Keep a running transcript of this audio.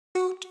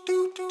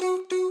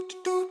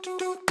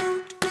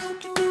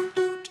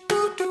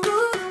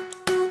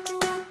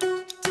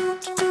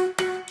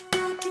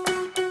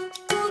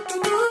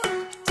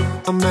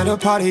I'm at a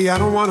party I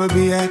don't wanna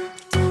be at,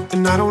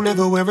 and I don't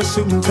ever wear a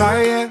suit and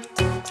tie yet.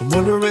 I'm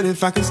wondering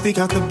if I can sneak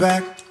out the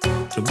back.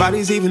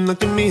 Nobody's even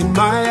looking me in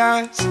my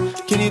eyes.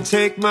 Can you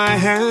take my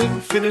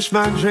hand, finish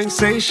my drink,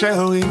 say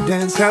shall we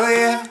dance? Hell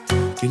yeah.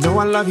 You know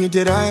I love you,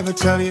 did I ever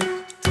tell you?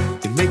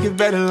 You make it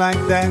better like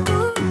that.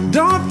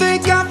 Don't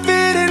think I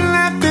fit in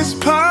at this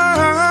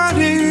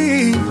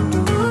party.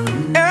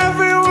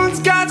 Everyone's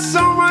got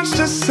so much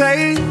to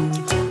say.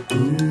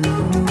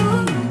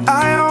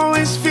 I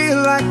always feel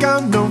like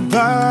I'm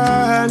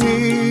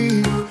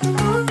nobody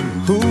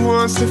who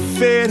wants to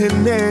fit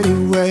in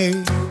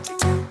anyway.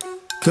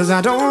 Cause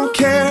I don't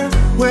care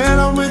when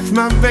I'm with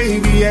my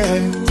baby, yeah.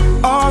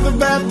 All the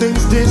bad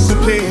things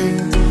disappear.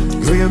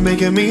 Girl, you're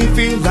making me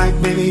feel like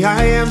maybe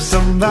I am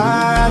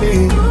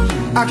somebody.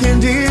 I can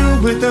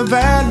deal with the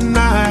bad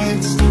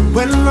nights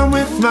when I'm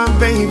with my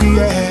baby,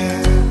 yeah.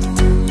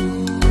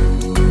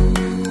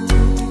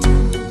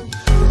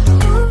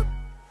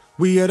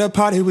 We at a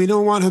party we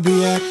don't wanna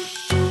be at,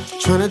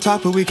 trying to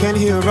talk but we can't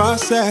hear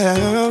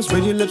ourselves.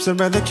 Red your lips, I'd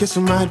rather kiss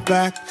them right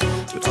back.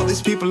 With all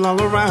these people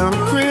all around,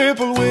 I'm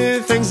crippled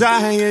with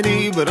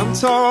anxiety, but I'm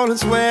told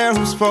it's where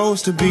I'm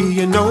supposed to be.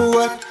 You know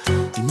what?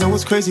 You know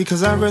what's crazy,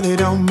 cause I really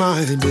don't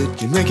mind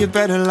it. You make it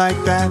better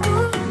like that.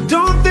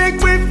 Don't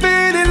think we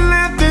fit in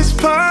at this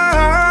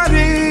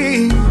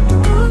party.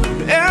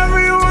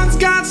 Everyone's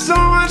got so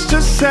much to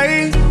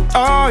say.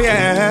 Oh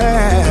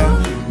yeah.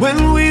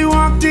 When we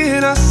walked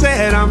in I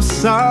said I'm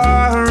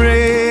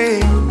sorry,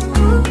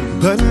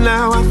 but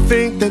now I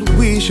think that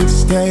we should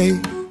stay.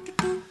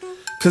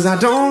 Cause I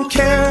don't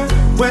care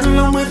when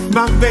I'm with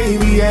my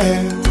baby,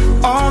 yeah.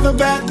 All the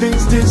bad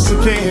things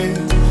disappear.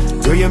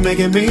 Girl, you're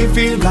making me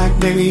feel like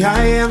maybe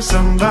I am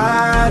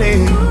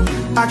somebody.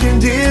 I can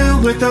deal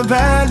with the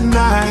bad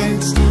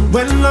nights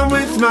when I'm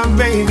with my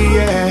baby,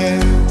 yeah.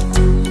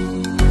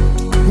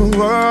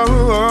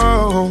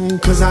 Whoa,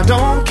 cause I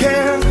don't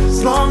care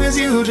as long as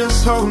you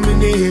just hold me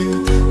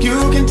near.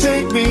 You can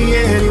take me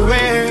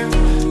anywhere.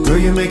 Girl,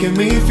 you're making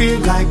me feel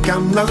like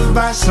I'm loved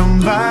by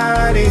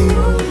somebody.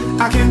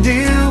 I can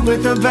deal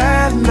with the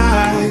bad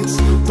nights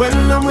when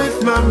I'm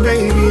with my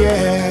baby,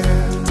 yeah.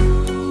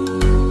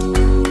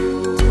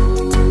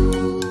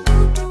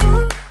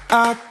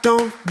 I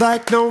don't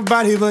like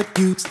nobody but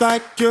you. It's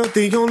like you're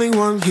the only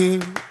one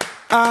here.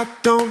 I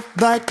don't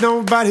like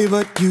nobody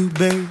but you,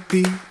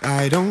 baby.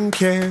 I don't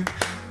care.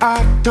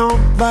 I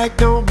don't like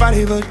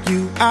nobody but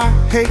you. I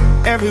hate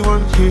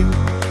everyone here.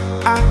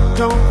 I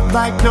don't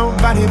like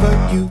nobody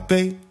but you,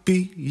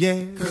 baby,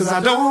 yeah. Cause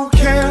I don't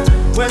care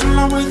when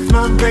I'm with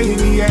my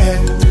baby, yeah.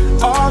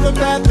 All the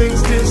bad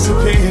things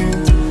disappear.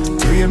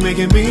 Girl, you're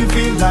making me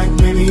feel like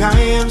maybe I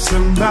am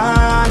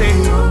somebody.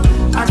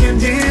 I can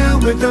deal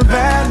with the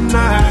bad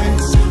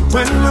nights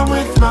when I'm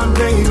with my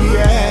baby,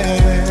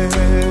 yeah.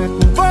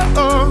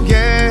 Oh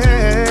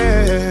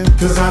yeah.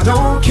 Cause I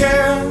don't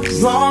care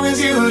as long as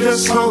you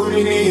just hold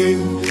me near.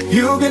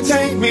 You can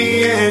take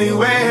me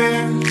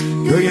anywhere.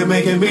 Girl, you're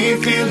making me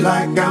feel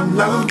like I'm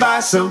loved by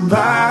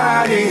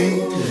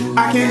somebody.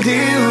 I can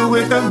deal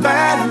with the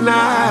bad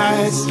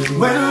nights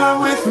when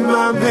I'm with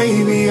my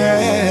baby,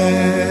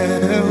 yeah.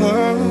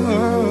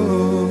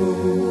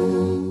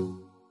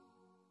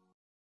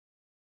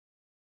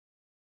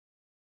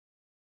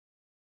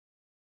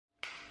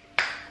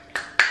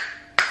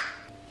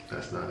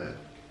 That's not it.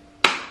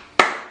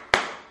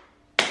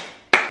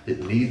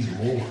 It needs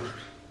more.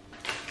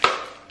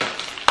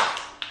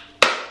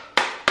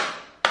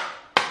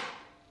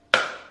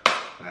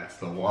 That's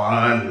the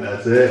one.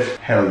 That's it.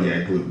 Hell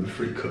yeah,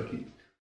 gluten-free cookies.